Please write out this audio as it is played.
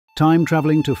Time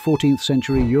travelling to 14th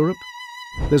century Europe?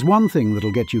 There's one thing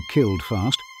that'll get you killed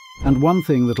fast, and one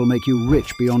thing that'll make you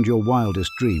rich beyond your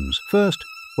wildest dreams. First,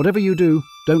 whatever you do,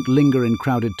 don't linger in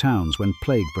crowded towns when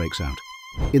plague breaks out.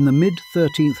 In the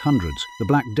mid-1300s, the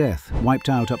Black Death wiped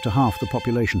out up to half the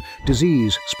population.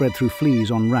 Disease spread through fleas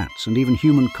on rats and even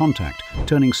human contact,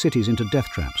 turning cities into death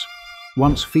traps.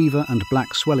 Once fever and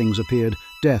black swellings appeared,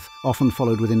 death often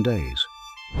followed within days.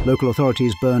 Local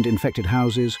authorities burned infected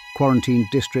houses, quarantined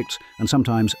districts, and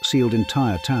sometimes sealed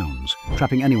entire towns,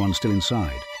 trapping anyone still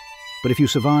inside. But if you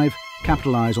survive,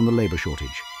 capitalize on the labor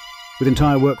shortage. With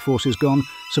entire workforces gone,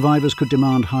 survivors could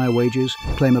demand higher wages,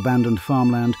 claim abandoned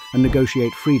farmland, and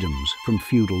negotiate freedoms from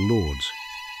feudal lords.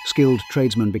 Skilled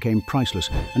tradesmen became priceless,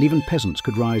 and even peasants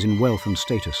could rise in wealth and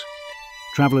status.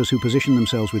 Travellers who position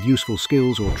themselves with useful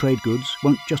skills or trade goods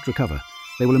won't just recover.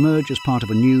 They will emerge as part of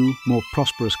a new, more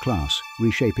prosperous class,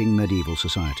 reshaping medieval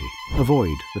society.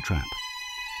 Avoid the trap.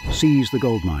 Seize the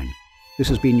gold mine. This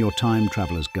has been your Time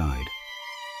Traveller's Guide.